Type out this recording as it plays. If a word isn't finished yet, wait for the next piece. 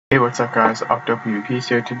What's up guys, OctoPvP's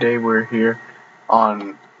here. Today we're here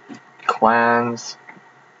on Clans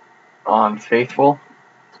on Faithful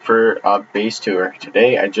for a base tour.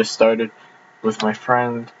 Today I just started with my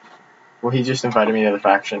friend. Well, he just invited me to the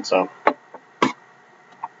faction, so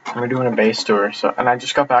we're doing a base tour. And I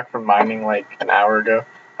just got back from mining like an hour ago.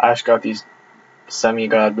 I just got these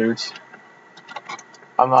semi-god boots.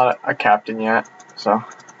 I'm not a captain yet, so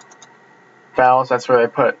Val's, that's where they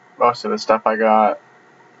put most of the stuff I got.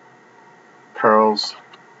 Pearls.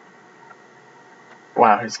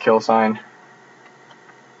 Wow, his kill sign.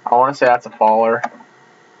 I want to say that's a faller. I'm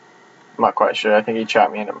not quite sure. I think he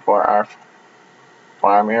chopped me in it before. Our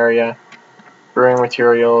farm area. Brewing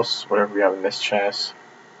materials. Whatever we have in this chest.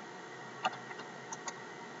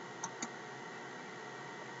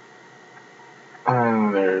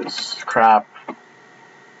 And there's crap.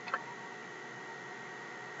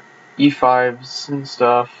 E5s and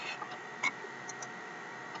stuff.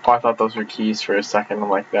 Oh, I thought those were keys for a second. I'm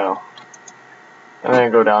like, no. And then I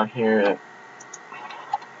go down here.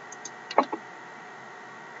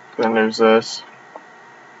 Then there's this.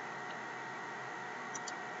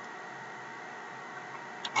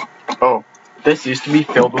 Oh, this used to be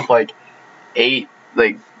filled with like 8,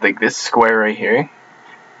 like this square right here,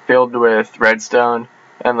 filled with redstone,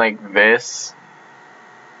 and like this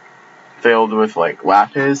filled with like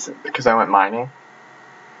lapis because I went mining.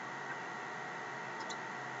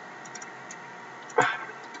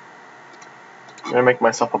 I'm gonna make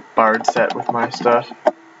myself a bard set with my stuff.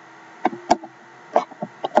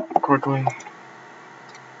 Quickly.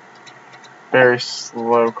 Very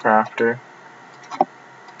slow crafter.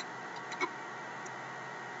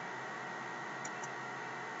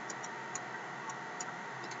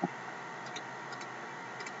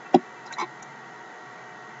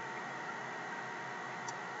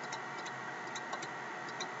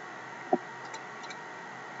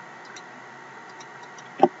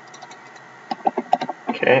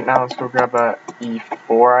 Okay, now let's go grab that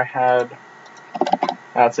E4 I had.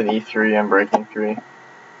 That's an E3, I'm breaking 3.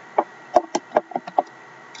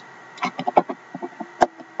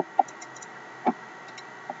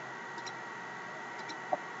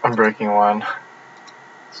 I'm breaking 1.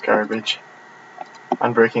 It's garbage.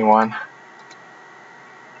 I'm breaking 1.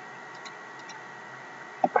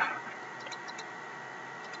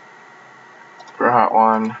 Brought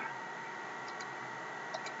 1.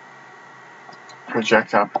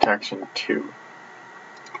 Projectile protection 2.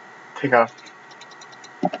 Take off.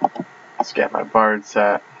 Let's get my bard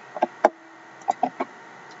set.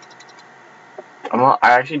 I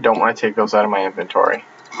actually don't want to take those out of my inventory,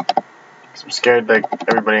 because I'm scared like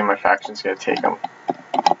everybody in my faction is gonna take them.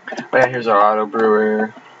 But yeah, here's our auto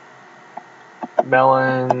brewer.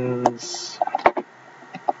 Melons.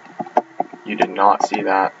 You did not see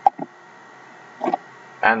that.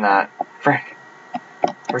 And that. Frick.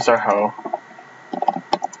 Where's our hoe?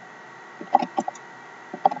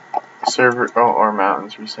 Server. Oh, or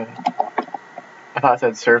mountains resetting. I thought it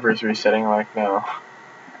said servers resetting. Like, no.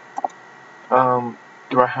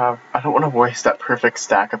 Do I have. I don't want to waste that perfect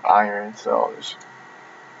stack of iron, so I'll just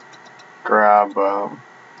grab.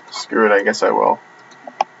 Screw it, I guess I will.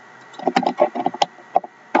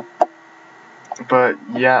 But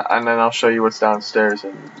yeah, and then I'll show you what's downstairs.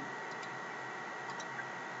 And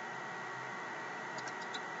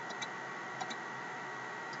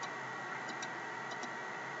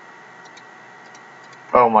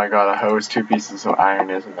oh my god, a hoe is 2 pieces of iron,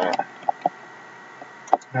 isn't it?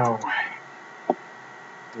 No way.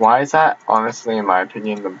 Why is that, honestly, in my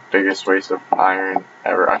opinion, the biggest waste of iron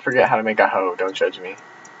ever? I forget how to make a hoe, don't judge me.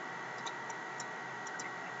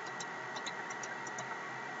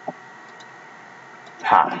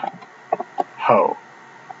 Ha. Hoe.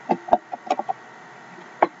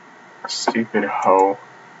 Stupid hoe.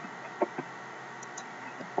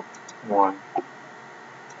 1,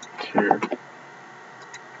 2.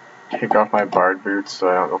 Take off my bard boots so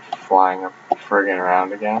I don't go flying up friggin'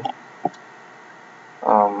 around again.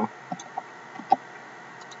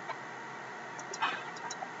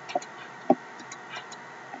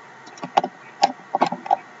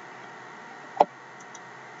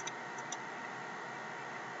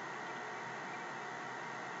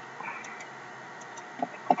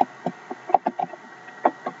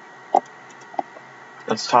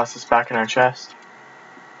 Let's toss this back in our chest.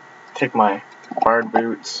 Take my bard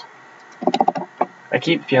boots. I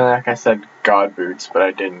keep feeling like I said god boots, but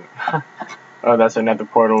I didn't. Oh, that's another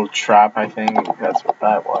portal trap, I think. That's what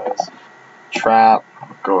that was. Trap.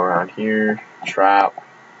 Go around here. Trap.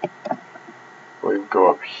 We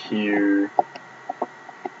go up here.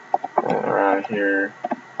 And around here.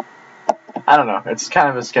 I don't know. It's kind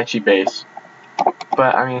of a sketchy base.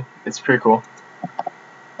 But I mean, it's pretty cool.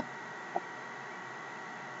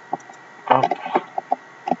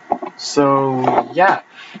 So yeah.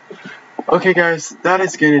 Okay guys, that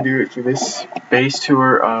is gonna do it for this base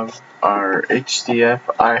tour of our HCF.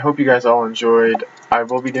 I hope you guys all enjoyed. I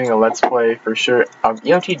will be doing a let's play for sure of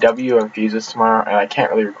EMTW and Fuses tomorrow, and I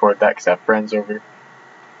can't really record that because I have friends over.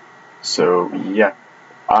 So yeah,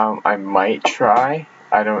 I might try.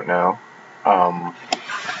 I don't know.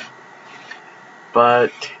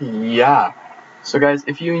 But yeah. So guys,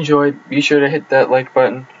 if you enjoyed, be sure to hit that like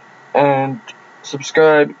button and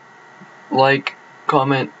subscribe, like,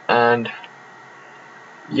 comment, and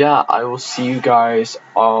yeah, I will see you guys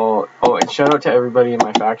all. Oh, and shout out to everybody in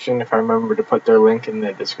my faction if I remember to put their link in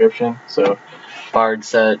the description. So, Bard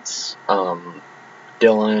Sets,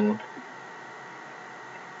 Dylan.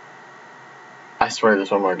 I swear there's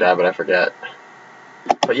one more guy, but I forget.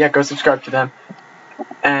 But yeah, go subscribe to them.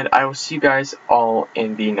 And I will see you guys all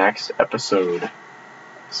in the next episode.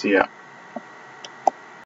 See ya.